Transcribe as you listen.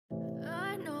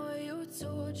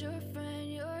told your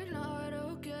friend you're not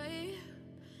okay?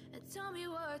 And tell me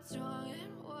what's wrong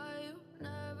and why you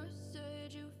never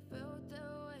said you felt that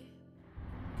way.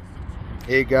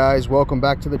 Hey guys, welcome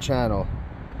back to the channel.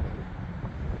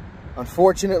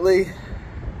 Unfortunately,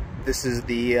 this is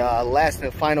the last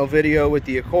and final video with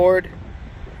the Accord.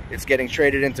 It's getting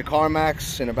traded into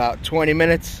CarMax in about 20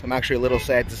 minutes. I'm actually a little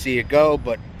sad to see it go,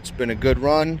 but it's been a good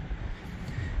run.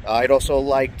 I'd also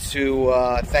like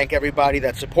to thank everybody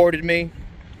that supported me,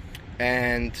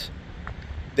 and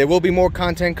there will be more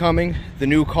content coming. The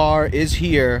new car is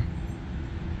here.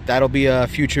 That'll be a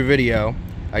future video.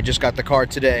 I just got the car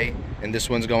today, and this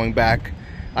one's going back.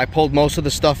 I pulled most of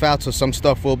the stuff out, so some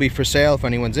stuff will be for sale. If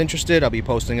anyone's interested, I'll be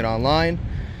posting it online.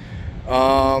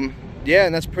 Yeah,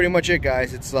 and that's pretty much it,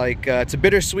 guys. It's like it's a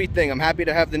bittersweet thing. I'm happy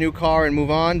to have the new car and move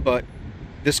on, but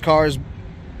this car has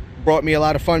brought me a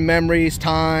lot of fun memories,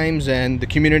 times, and the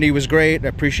community was great. I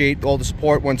appreciate all the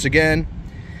support once again.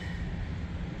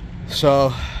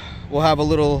 So we'll have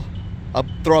I'll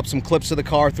throw up some clips of the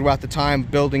car throughout the time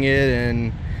of building it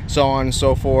and so on and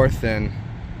so forth. And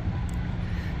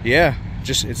yeah,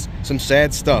 it's some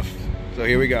sad stuff. So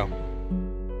here we go.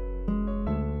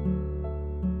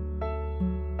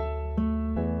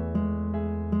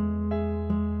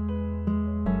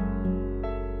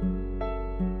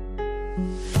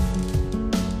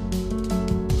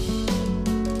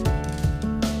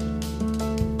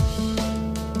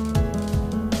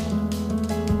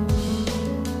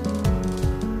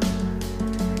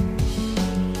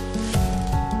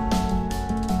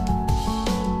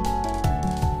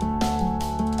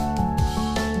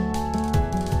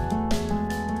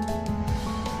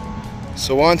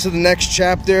 So on to the next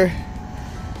chapter.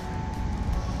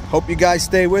 Hope you guys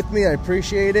stay with me. I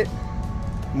appreciate it.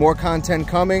 More content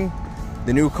coming.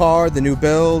 The new car, the new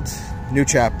build, new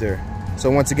chapter. So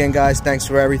once again, guys, thanks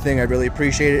for everything. I really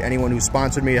appreciate it. Anyone who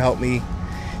sponsored me to help me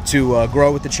to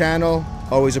grow with the channel,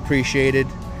 always appreciated.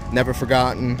 Never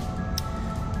forgotten.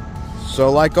 So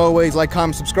like always, like,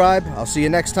 comment, subscribe. I'll see you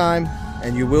next time.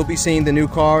 And you will be seeing the new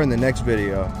car in the next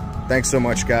video. Thanks so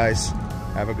much, guys.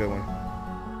 Have a good one.